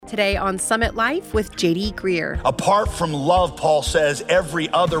Today on Summit Life with JD Greer. Apart from love, Paul says, every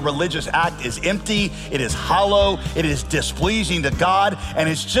other religious act is empty, it is hollow, it is displeasing to God, and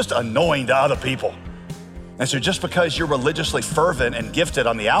it's just annoying to other people. And so just because you're religiously fervent and gifted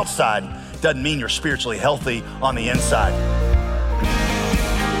on the outside doesn't mean you're spiritually healthy on the inside.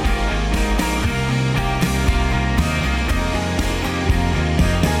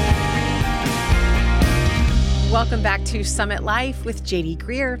 Welcome back to Summit Life with JD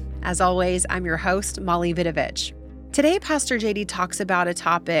Greer. As always, I'm your host, Molly Vidovich. Today, Pastor JD talks about a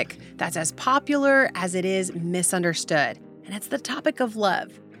topic that's as popular as it is misunderstood, and it's the topic of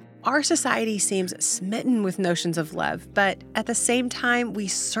love. Our society seems smitten with notions of love, but at the same time, we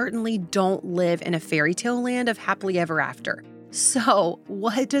certainly don't live in a fairy tale land of happily ever after. So,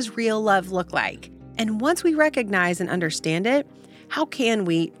 what does real love look like? And once we recognize and understand it, how can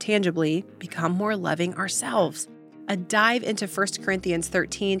we tangibly become more loving ourselves? A dive into 1 Corinthians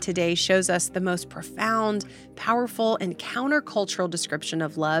 13 today shows us the most profound, powerful, and countercultural description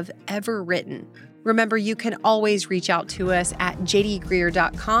of love ever written. Remember, you can always reach out to us at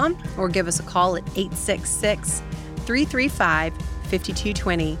jdgreer.com or give us a call at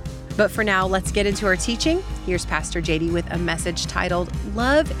 866-335-5220. But for now, let's get into our teaching. Here's Pastor JD with a message titled,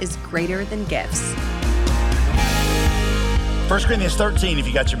 Love is Greater Than Gifts. 1 Corinthians 13, if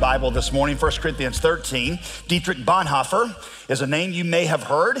you got your Bible this morning, 1 Corinthians 13. Dietrich Bonhoeffer is a name you may have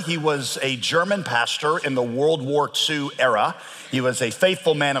heard. He was a German pastor in the World War II era. He was a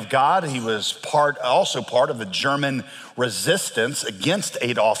faithful man of God. He was also part of the German resistance against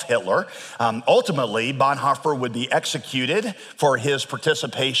Adolf Hitler. Ultimately, Bonhoeffer would be executed for his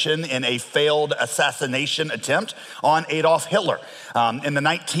participation in a failed assassination attempt on Adolf Hitler. In the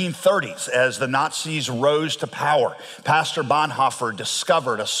 1930s, as the Nazis rose to power, Pastor Bonhoeffer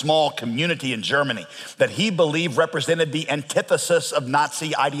discovered a small community in Germany that he believed represented the antithesis of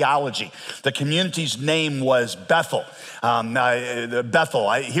Nazi ideology. The community's name was Bethel.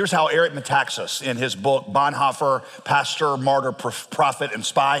 Here's how Eric Metaxas, in his book, Bonhoeffer, Pastor, Martyr, Prophet, and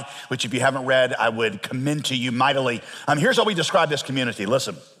Spy, which if you haven't read, I would commend to you mightily. Here's how we describe this community.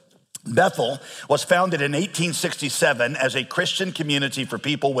 Listen. Bethel was founded in 1867 as a Christian community for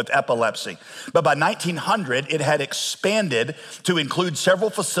people with epilepsy. But by 1900, it had expanded to include several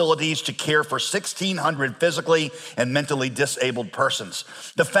facilities to care for 1,600 physically and mentally disabled persons.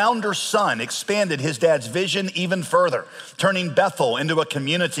 The founder's son expanded his dad's vision even further, turning Bethel into a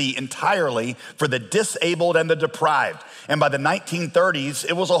community entirely for the disabled and the deprived. And by the 1930s,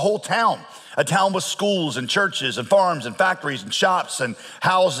 it was a whole town. A town with schools and churches and farms and factories and shops and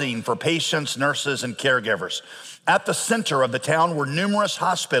housing for patients, nurses, and caregivers. At the center of the town were numerous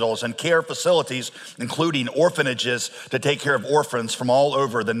hospitals and care facilities, including orphanages to take care of orphans from all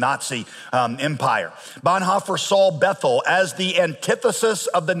over the Nazi empire. Bonhoeffer saw Bethel as the antithesis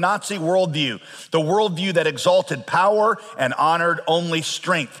of the Nazi worldview, the worldview that exalted power and honored only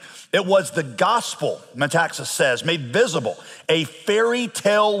strength. It was the gospel, Metaxas says, made visible, a fairy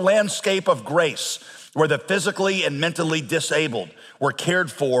tale landscape of grace where the physically and mentally disabled were cared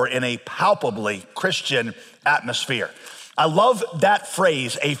for in a palpably Christian atmosphere. I love that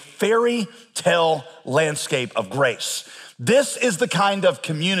phrase, a fairy tale landscape of grace. This is the kind of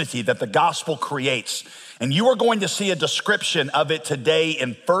community that the gospel creates. And you are going to see a description of it today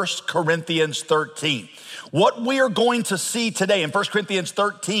in 1 Corinthians 13. What we are going to see today in 1 Corinthians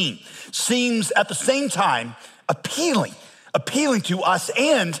 13 seems at the same time appealing to us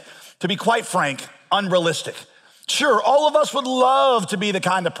and, to be quite frank, unrealistic. Sure, all of us would love to be the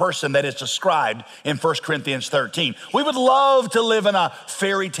kind of person that is described in 1 Corinthians 13. We would love to live in a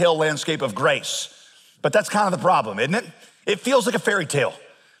fairy tale landscape of grace, but that's kind of the problem, isn't it? It feels like a fairy tale,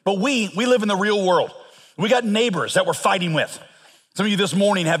 but we live in the real world. We got neighbors that we're fighting with. Some of you this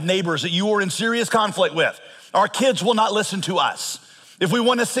morning have neighbors that you are in serious conflict with. Our kids will not listen to us. If we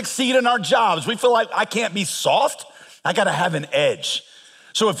want to succeed in our jobs, we feel like I can't be soft. I got to have an edge.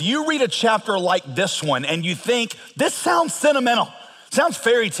 So if you read a chapter like this one and you think, this sounds sentimental, sounds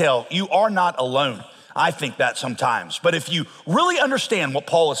fairy tale, you are not alone. I think that sometimes. But if you really understand what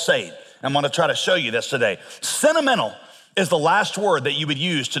Paul is saying, I'm going to try to show you this today. Sentimental is the last word that you would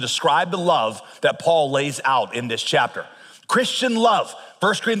use to describe the love that Paul lays out in this chapter. Christian love,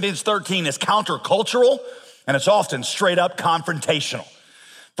 1 Corinthians 13, is countercultural, and it's often straight up confrontational.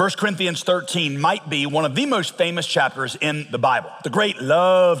 1 Corinthians 13 might be one of the most famous chapters in the Bible, the great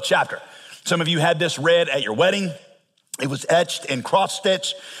love chapter. Some of you had this read at your wedding. It was etched in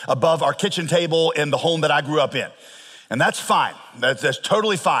cross-stitch above our kitchen table in the home that I grew up in. And that's fine, that's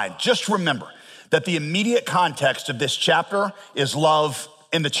totally fine. Just remember that the immediate context of this chapter is love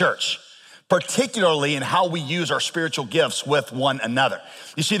in the church. particularly in how we use our spiritual gifts with one another.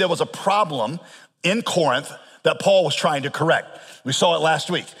 You see, there was a problem in Corinth that Paul was trying to correct. We saw it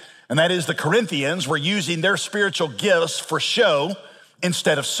last week, and that is the Corinthians were using their spiritual gifts for show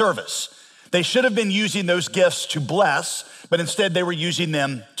instead of service. They should have been using those gifts to bless, but instead they were using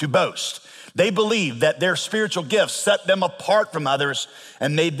them to boast. They believed that their spiritual gifts set them apart from others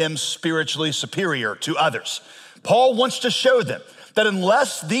and made them spiritually superior to others. Paul wants to show them that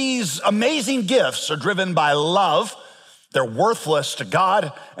unless these amazing gifts are driven by love, they're worthless to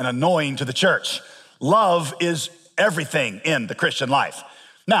God and annoying to the church. Love is everything in the Christian life.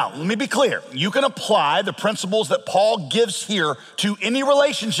 Now, let me be clear. You can apply the principles that Paul gives here to any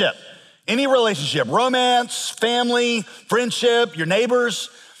relationship, romance, family, friendship, your neighbors.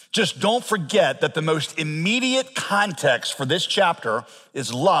 Just don't forget that the most immediate context for this chapter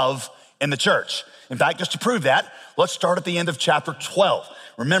is love in the church. In fact, just to prove that, let's start at the end of chapter 12.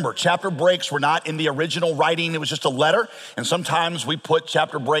 Remember, chapter breaks were not in the original writing. It was just a letter. And sometimes we put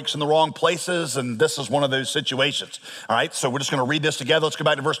chapter breaks in the wrong places. And this is one of those situations. All right, so we're just going to read this together. Let's go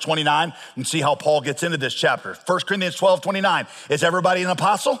back to verse 29 and see how Paul gets into this chapter. 1 Corinthians 12:29. Is everybody an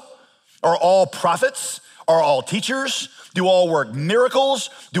apostle? Are all prophets? Are all teachers? Do all work miracles?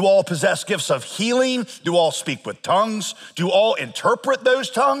 Do all possess gifts of healing? Do all speak with tongues? Do all interpret those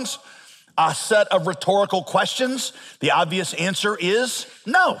tongues? A set of rhetorical questions. The obvious answer is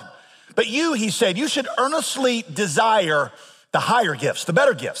no. But you, he said, you should earnestly desire the higher gifts, the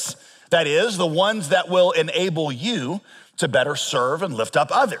better gifts. That is, the ones that will enable you to better serve and lift up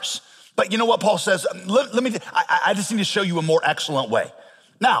others. But you know what Paul says? I just need to show you a more excellent way.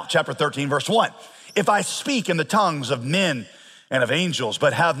 Now, chapter 13, verse 1. If I speak in the tongues of men and of angels,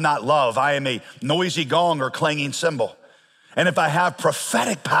 but have not love, I am a noisy gong or clanging cymbal. And if I have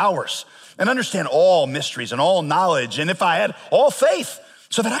prophetic powers and understand all mysteries and all knowledge, and if I had all faith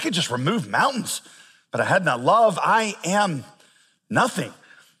so that I could just remove mountains, but I had not love, I am nothing.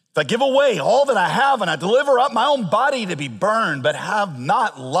 If I give away all that I have and I deliver up my own body to be burned, but have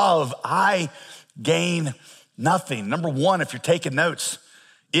not love, I gain nothing. Number one, if you're taking notes,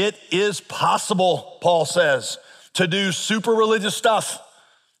 it is possible, Paul says, to do super religious stuff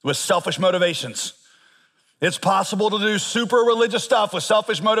with selfish motivations. It's possible to do super religious stuff with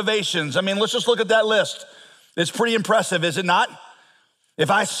selfish motivations. I mean, let's just look at that list. It's pretty impressive, is it not?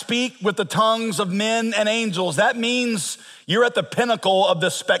 If I speak with the tongues of men and angels, that means you're at the pinnacle of the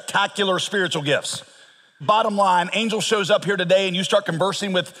spectacular spiritual gifts. Bottom line, angel shows up here today and you start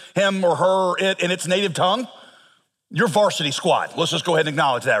conversing with him or her in its native tongue, you're varsity squad. Let's just go ahead and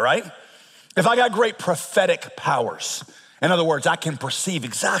acknowledge that, right? If I got great prophetic powers, in other words, I can perceive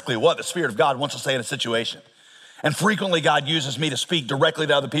exactly what the Spirit of God wants to say in a situation. And frequently God uses me to speak directly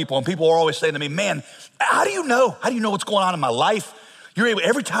to other people. And people are always saying to me, man, how do you know? How do you know what's going on in my life? You're able,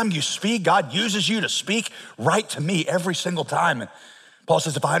 every time you speak, God uses you to speak right to me every single time. And Paul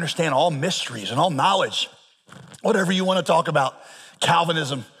says, if I understand all mysteries and all knowledge, whatever you want to talk about,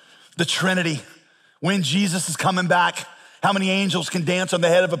 Calvinism, the Trinity, when Jesus is coming back, how many angels can dance on the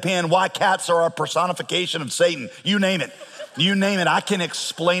head of a pin, why cats are a personification of Satan, you name it. You name it, I can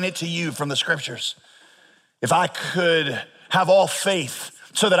explain it to you from the scriptures. If I could have all faith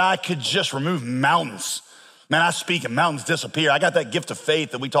so that I could just remove mountains, man, I speak and mountains disappear. I got that gift of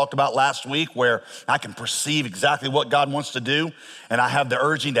faith that we talked about last week where I can perceive exactly what God wants to do and I have the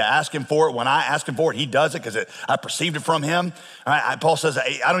urging to ask him for it. When I ask him for it, he does it because I perceived it from him. Paul says,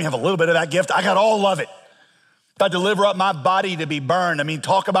 I don't even have a little bit of that gift. I got all of it. If I deliver up my body to be burned, I mean,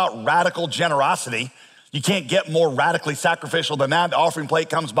 talk about radical generosity. You can't get more radically sacrificial than that. The offering plate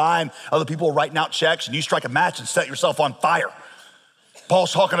comes by and other people are writing out checks and you strike a match and set yourself on fire.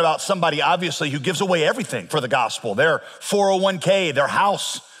 Paul's talking about somebody obviously who gives away everything for the gospel, their 401k, their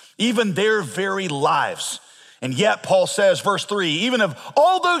house, even their very lives. And yet Paul says, verse 3, even if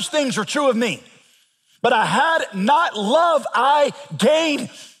all those things are true of me, but I had not love, I gained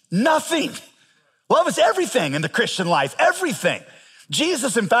nothing. Love is everything in the Christian life, everything.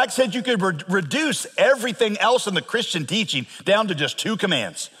 Jesus, in fact, said you could reduce everything else in the Christian teaching down to just two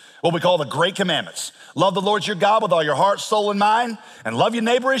commands, what we call the great commandments. Love the Lord your God with all your heart, soul, and mind, and love your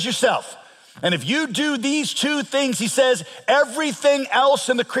neighbor as yourself. And if you do these two things, he says, everything else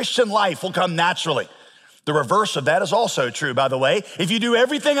in the Christian life will come naturally. The reverse of that is also true, by the way. If you do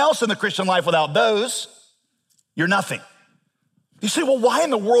everything else in the Christian life without those, you're nothing. You say, well, why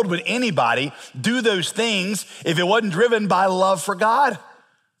in the world would anybody do those things if it wasn't driven by love for God?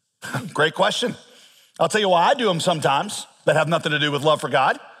 Great question. I'll tell you why I do them sometimes that have nothing to do with love for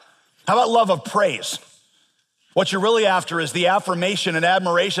God. How about love of praise? What you're really after is the affirmation and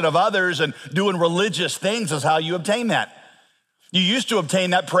admiration of others, and doing religious things is how you obtain that. You used to obtain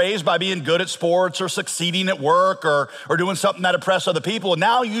that praise by being good at sports or succeeding at work or doing something that impressed other people. And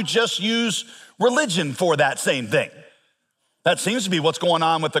now you just use religion for that same thing. That seems to be what's going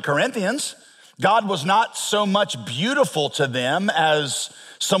on with the Corinthians. God was not so much beautiful to them as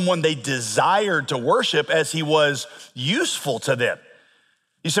someone they desired to worship as he was useful to them.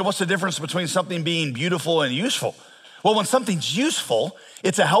 You say, what's the difference between something being beautiful and useful? Well, when something's useful,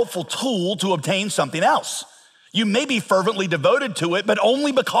 it's a helpful tool to obtain something else. You may be fervently devoted to it, but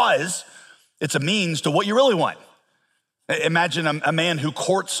only because it's a means to what you really want. Imagine a man who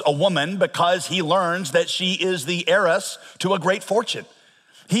courts a woman because he learns that she is the heiress to a great fortune.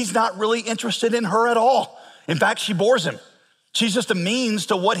 He's not really interested in her at all. In fact, she bores him. She's just a means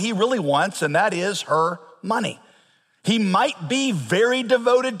to what he really wants, and that is her money. He might be very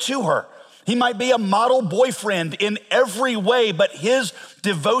devoted to her. He might be a model boyfriend in every way, but his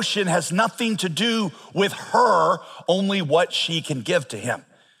devotion has nothing to do with her, only what she can give to him.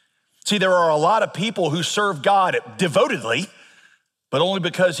 See, there are a lot of people who serve God devotedly, but only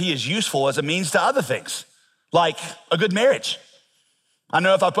because he is useful as a means to other things, like a good marriage. I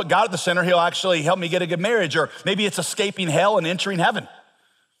know if I put God at the center, he'll actually help me get a good marriage, or maybe it's escaping hell and entering heaven.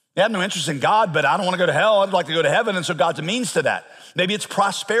 I have no interest in God, but I don't want to go to hell. I'd like to go to heaven, and so God's a means to that. Maybe it's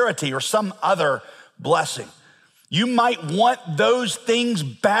prosperity or some other blessing. You might want those things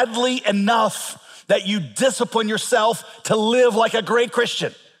badly enough that you discipline yourself to live like a great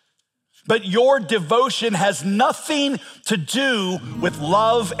Christian. But your devotion has nothing to do with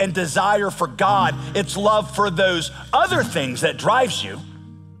love and desire for God. It's love for those other things that drives you,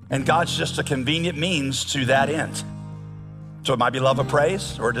 and God's just a convenient means to that end. So it might be love of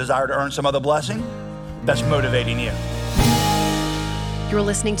praise or a desire to earn some other blessing that's motivating you. You're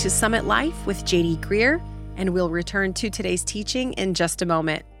listening to Summit Life with JD Greer, and we'll return to today's teaching in just a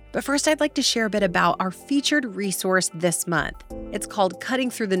moment. But first, I'd like to share a bit about our featured resource this month. It's called Cutting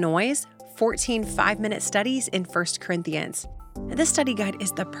Through the Noise, 14 5-minute studies in 1 Corinthians. And this study guide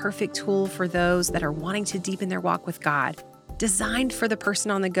is the perfect tool for those that are wanting to deepen their walk with God. Designed for the person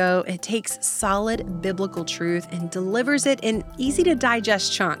on the go, it takes solid biblical truth and delivers it in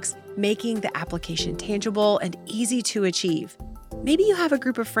easy-to-digest chunks, making the application tangible and easy to achieve. Maybe you have a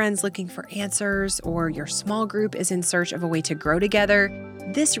group of friends looking for answers, or your small group is in search of a way to grow together.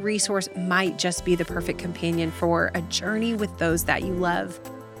 This resource might just be the perfect companion for a journey with those that you love.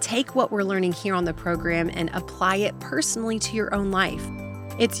 Take what we're learning here on the program and apply it personally to your own life.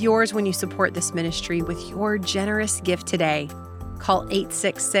 It's yours when you support this ministry with your generous gift today. Call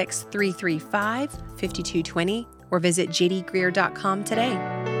 866-335-5220 or visit jdgreer.com today.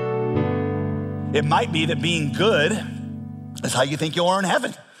 It might be that being good is how you think you'll earn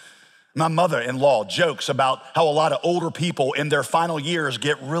heaven. My mother-in-law jokes about how a lot of older people in their final years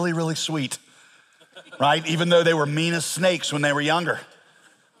get really, really sweet, right? Even though they were mean as snakes when they were younger.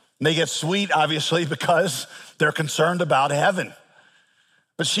 They get sweet, obviously, because they're concerned about heaven.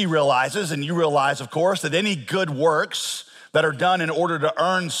 But she realizes, and you realize, of course, that any good works that are done in order to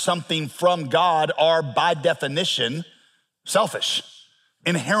earn something from God are, by definition, selfish,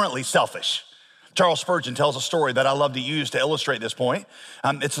 inherently selfish. Charles Spurgeon tells a story that I love to use to illustrate this point.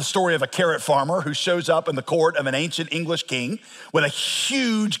 It's the story of a carrot farmer who shows up in the court of an ancient English king with a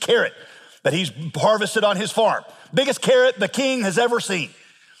huge carrot that he's harvested on his farm. Biggest carrot the king has ever seen.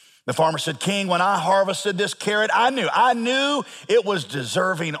 The farmer said, "King, when I harvested this carrot, I knew it was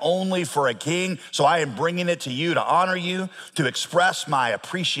deserving only for a king, so I am bringing it to you to honor you, to express my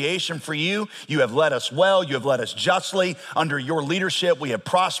appreciation for you. You have led us well, you have led us justly. Under your leadership, we have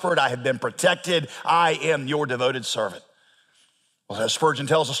prospered, I have been protected. I am your devoted servant." Well, as Spurgeon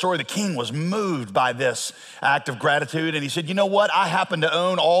tells the story, the king was moved by this act of gratitude, and he said, "You know what? I happen to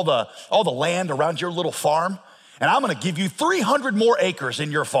own all the land around your little farm, and I'm gonna give you 300 more acres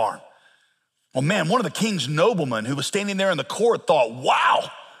in your farm." Well, man, one of the king's noblemen who was standing there in the court thought,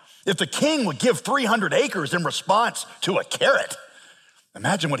 wow, if the king would give 300 acres in response to a carrot,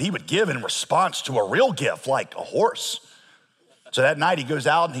 imagine what he would give in response to a real gift like a horse. So that night he goes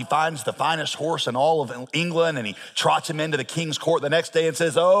out and he finds the finest horse in all of England, and he trots him into the king's court the next day and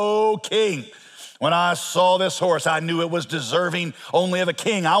says, "Oh, king, when I saw this horse, I knew it was deserving only of a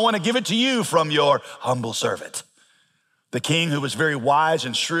king. I want to give it to you from your humble servant." The king, who was very wise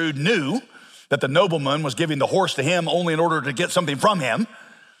and shrewd, knew that the nobleman was giving the horse to him only in order to get something from him,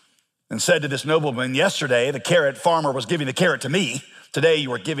 and said to this nobleman, "Yesterday, the carrot farmer was giving the carrot to me. Today,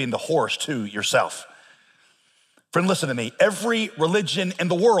 you are giving the horse to yourself." Friend, listen to me. Every religion in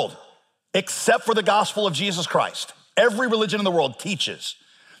the world, except for the gospel of Jesus Christ, every religion in the world teaches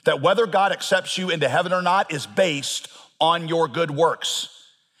that whether God accepts you into heaven or not is based on your good works.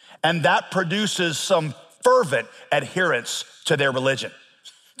 And that produces some fervent adherence to their religion.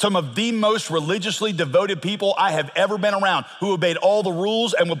 Some of the most religiously devoted people I have ever been around who obeyed all the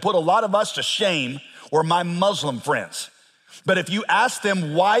rules and would put a lot of us to shame were my Muslim friends. But if you ask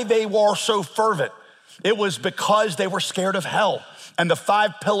them why they were so fervent, it was because they were scared of hell. And the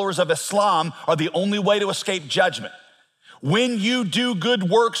 5 pillars of Islam are the only way to escape judgment. When you do good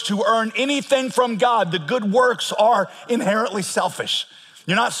works to earn anything from God, the good works are inherently selfish.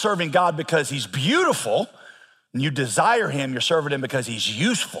 You're not serving God because he's beautiful and you desire him, you're serving him because he's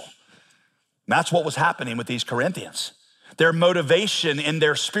useful. And that's what was happening with these Corinthians. Their motivation in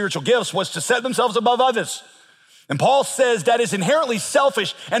their spiritual gifts was to set themselves above others. And Paul says that is inherently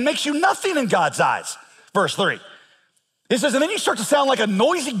selfish and makes you nothing in God's eyes. Verse 3. He says, and then you start to sound like a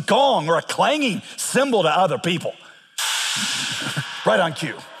noisy gong or a clanging cymbal to other people. Right on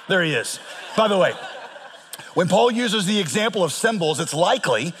cue. There he is. By the way, when Paul uses the example of cymbals, it's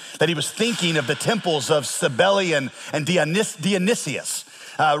likely that he was thinking of the temples of Cybele and Dionysius.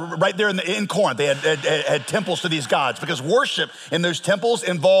 Right there in Corinth, they had temples to these gods because worship in those temples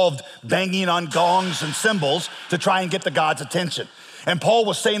involved banging on gongs and cymbals to try and get the god's attention. And Paul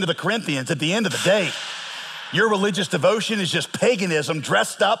was saying to the Corinthians, at the end of the day, your religious devotion is just paganism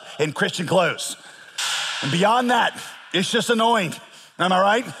dressed up in Christian clothes. And beyond that, it's just annoying. Am I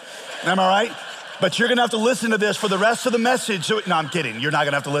right? Am I right? But you're gonna have to listen to this for the rest of the message. No, I'm kidding. You're not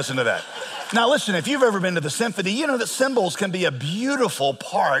gonna have to listen to that. Now listen, if you've ever been to the symphony, you know that cymbals can be a beautiful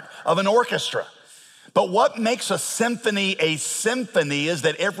part of an orchestra. But what makes a symphony is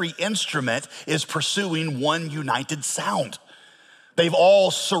that every instrument is pursuing one united sound. They've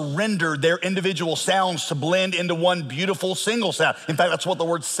all surrendered their individual sounds to blend into one beautiful single sound. In fact, that's what the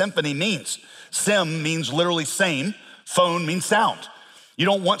word symphony means. Sim means literally same, phone means sound. You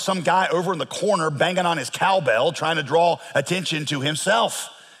don't want some guy over in the corner banging on his cowbell trying to draw attention to himself,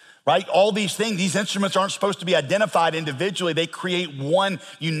 right? All these things, these instruments aren't supposed to be identified individually. They create one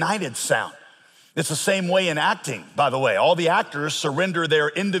united sound. It's the same way in acting, by the way. All the actors surrender their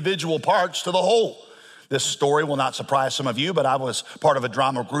individual parts to the whole. This story will not surprise some of you, but I was part of a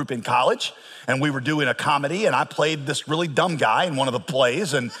drama group in college, and we were doing a comedy, and I played this really dumb guy in one of the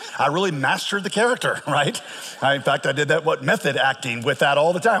plays, and I really mastered the character, right? In fact, I did method acting with that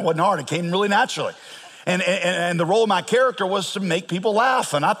all the time. It wasn't hard, it came really naturally. And the role of my character was to make people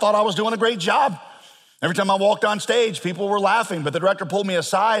laugh, and I thought I was doing a great job. Every time I walked on stage, people were laughing, but the director pulled me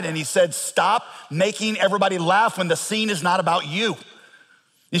aside and he said, stop making everybody laugh when the scene is not about you.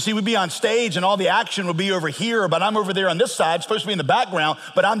 You see, we'd be on stage and all the action would be over here, but I'm over there on this side, supposed to be in the background,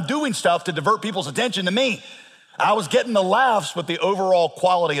 but I'm doing stuff to divert people's attention to me. I was getting the laughs, but the overall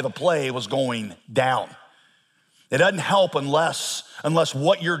quality of the play was going down. It doesn't help unless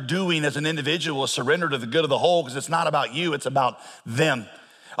what you're doing as an individual is surrender to the good of the whole, because it's not about you, it's about them.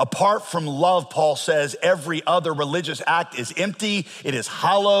 Apart from love, Paul says, every other religious act is empty, it is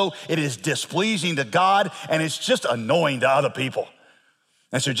hollow, it is displeasing to God, and it's just annoying to other people.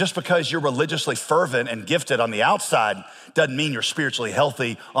 And so just because you're religiously fervent and gifted on the outside doesn't mean you're spiritually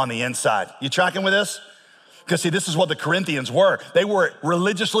healthy on the inside. You tracking with this? Because see, this is what the Corinthians were. They were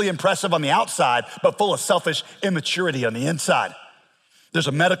religiously impressive on the outside, but full of selfish immaturity on the inside. There's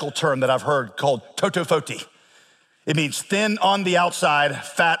a medical term that I've heard called totofoti. It means thin on the outside,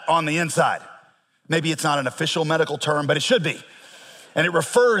 fat on the inside. Maybe it's not an official medical term, but it should be. And it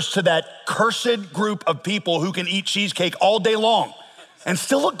refers to that cursed group of people who can eat cheesecake all day long and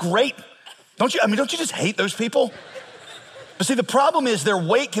still look great. Don't you just hate those people? But see, the problem is their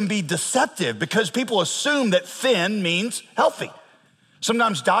weight can be deceptive because people assume that thin means healthy.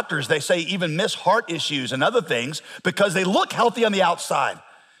 Sometimes doctors, they say, even miss heart issues and other things because they look healthy on the outside.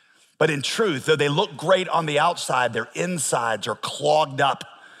 But in truth, though they look great on the outside, their insides are clogged up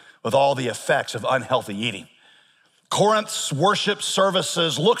with all the effects of unhealthy eating. Corinth's worship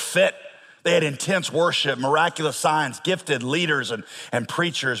services look fit. They had intense worship, miraculous signs, gifted leaders and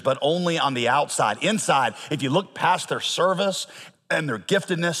preachers, but only on the outside. Inside, if you look past their service and their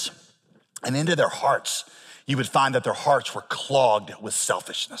giftedness and into their hearts, you would find that their hearts were clogged with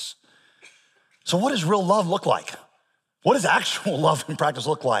selfishness. So what does real love look like? What does actual love in practice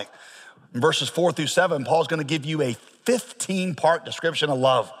look like? In verses 4-7, Paul's gonna give you a 15-part description of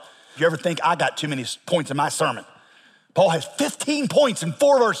love. If you ever think I got too many points in my sermon, Paul has 15 points in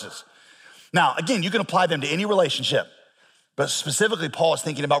 4 verses. Now, again, you can apply them to any relationship, but specifically, Paul is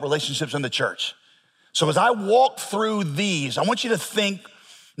thinking about relationships in the church. So as I walk through these, I want you to think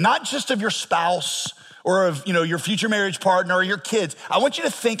not just of your spouse or of your future marriage partner or your kids. I want you to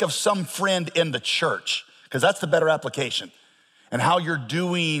think of some friend in the church, because that's the better application, and how you're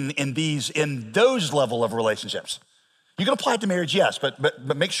doing in those level of relationships. You can apply it to marriage, yes,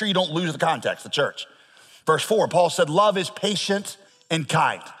 but make sure you don't lose the context, the church. Verse 4, Paul said, love is patient and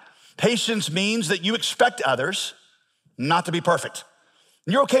kind. Patience means that you expect others not to be perfect.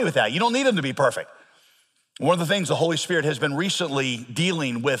 And you're okay with that. You don't need them to be perfect. One of the things the Holy Spirit has been recently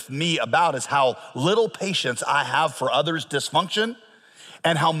dealing with me about is how little patience I have for others' dysfunction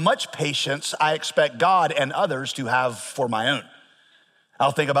and how much patience I expect God and others to have for my own.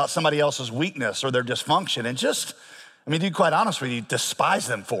 I'll think about somebody else's weakness or their dysfunction and just, to be quite honest with you, despise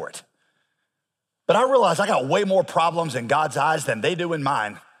them for it. But I realize I got way more problems in God's eyes than they do in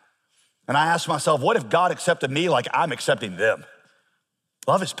mine. And I ask myself, what if God accepted me like I'm accepting them?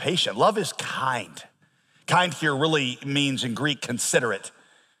 Love is patient. Love is kind. Kind here really means in Greek, considerate.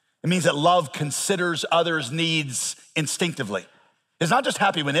 It means that love considers others' needs instinctively. It's not just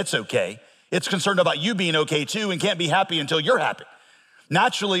happy when it's okay. It's concerned about you being okay too and can't be happy until you're happy.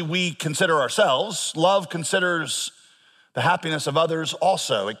 Naturally, we consider ourselves. Love considers the happiness of others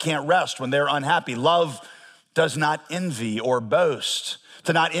also. It can't rest when they're unhappy. Love does not envy or boast.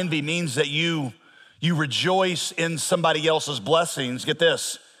 To not envy means that you rejoice in somebody else's blessings. Get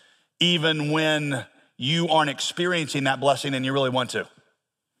this, even when you aren't experiencing that blessing and you really want to.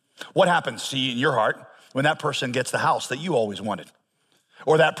 What happens to you in your heart when that person gets the house that you always wanted?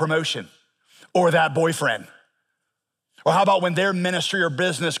 Or that promotion? Or that boyfriend? Or how about when their ministry or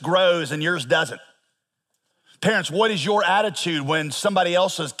business grows and yours doesn't? Parents, what is your attitude when somebody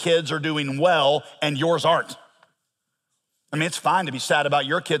else's kids are doing well and yours aren't? It's fine to be sad about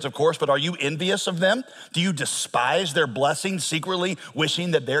your kids, of course, but are you envious of them? Do you despise their blessings, secretly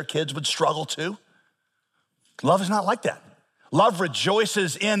wishing that their kids would struggle too? Love is not like that. Love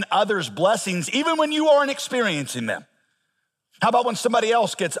rejoices in others' blessings, even when you aren't experiencing them. How about when somebody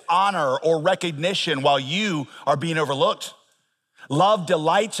else gets honor or recognition while you are being overlooked? Love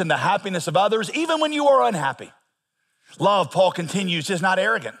delights in the happiness of others, even when you are unhappy. Love, Paul continues, is not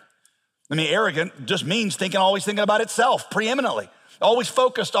arrogant. Arrogant just means always thinking about itself preeminently, always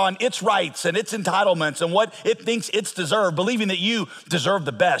focused on its rights and its entitlements and what it thinks it's deserved, believing that you deserve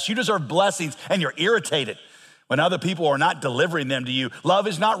the best. You deserve blessings and you're irritated when other people are not delivering them to you. Love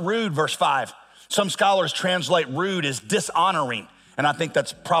is not rude, verse 5. Some scholars translate rude as dishonoring, and I think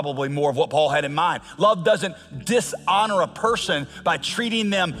that's probably more of what Paul had in mind. Love doesn't dishonor a person by treating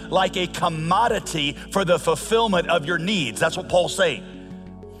them like a commodity for the fulfillment of your needs. That's what Paul's saying.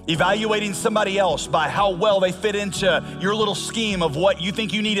 Evaluating somebody else by how well they fit into your little scheme of what you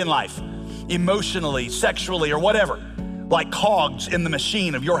think you need in life, emotionally, sexually, or whatever, like cogs in the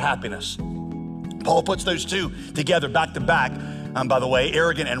machine of your happiness. Paul puts those two together back to back, by the way,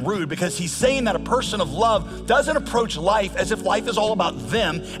 arrogant and rude, because he's saying that a person of love doesn't approach life as if life is all about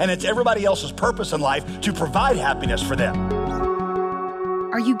them and it's everybody else's purpose in life to provide happiness for them.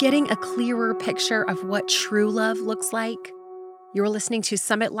 Are you getting a clearer picture of what true love looks like? You're listening to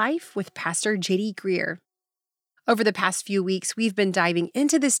Summit Life with Pastor J.D. Greer. Over the past few weeks, we've been diving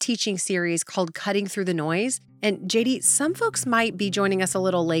into this teaching series called Cutting Through the Noise. And JD, some folks might be joining us a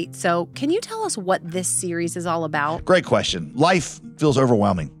little late, so can you tell us what this series is all about? Great question. Life feels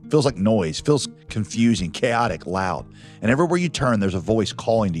overwhelming, feels like noise, feels confusing, chaotic, loud. And everywhere you turn, there's a voice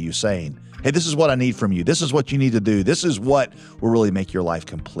calling to you saying, hey, this is what I need from you. This is what you need to do. This is what will really make your life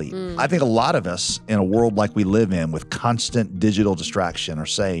complete. I think a lot of us in a world like we live in with constant digital distraction are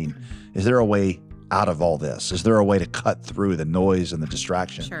saying, is there a way out of all this? Is there a way to cut through the noise and the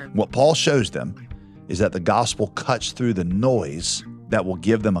distraction? Sure. What Paul shows them is that the gospel cuts through the noise that will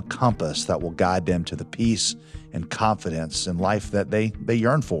give them a compass that will guide them to the peace and confidence in life that they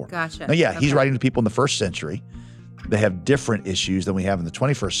yearn for. Gotcha. Now, he's writing to people in the first century. They have different issues than we have in the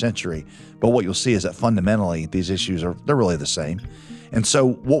 21st century, but what you'll see is that fundamentally these issues they're really the same. And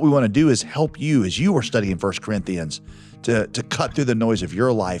so what we want to do is help you as you are studying 1 Corinthians to cut through the noise of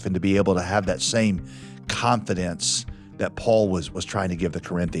your life and to be able to have that same confidence that Paul was trying to give the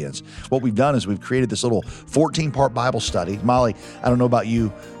Corinthians. What we've done is we've created this little 14-part Bible study. Molly, I don't know about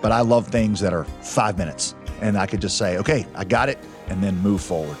you, but I love things that are 5 minutes. And I could just say, okay, I got it, and then move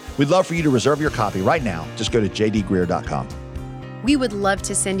forward. We'd love for you to reserve your copy right now. Just go to jdgreer.com. We would love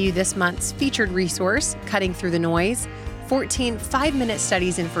to send you this month's featured resource, Cutting Through the Noise, 14 5-minute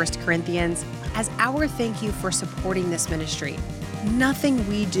studies in 1 Corinthians, as our thank you for supporting this ministry. Nothing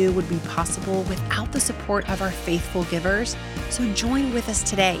we do would be possible without the support of our faithful givers, so join with us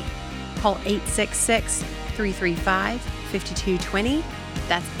today. Call 866-335-5220.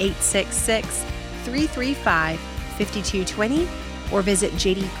 That's 866-335-5220, or visit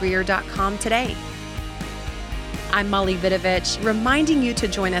jdgreer.com today. I'm Molly Vidovich, reminding you to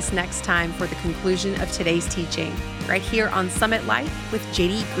join us next time for the conclusion of today's teaching, right here on Summit Life with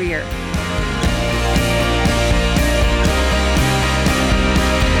J.D. Greer.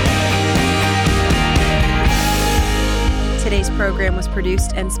 Today's program was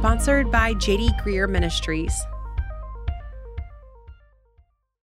produced and sponsored by JD Greer Ministries.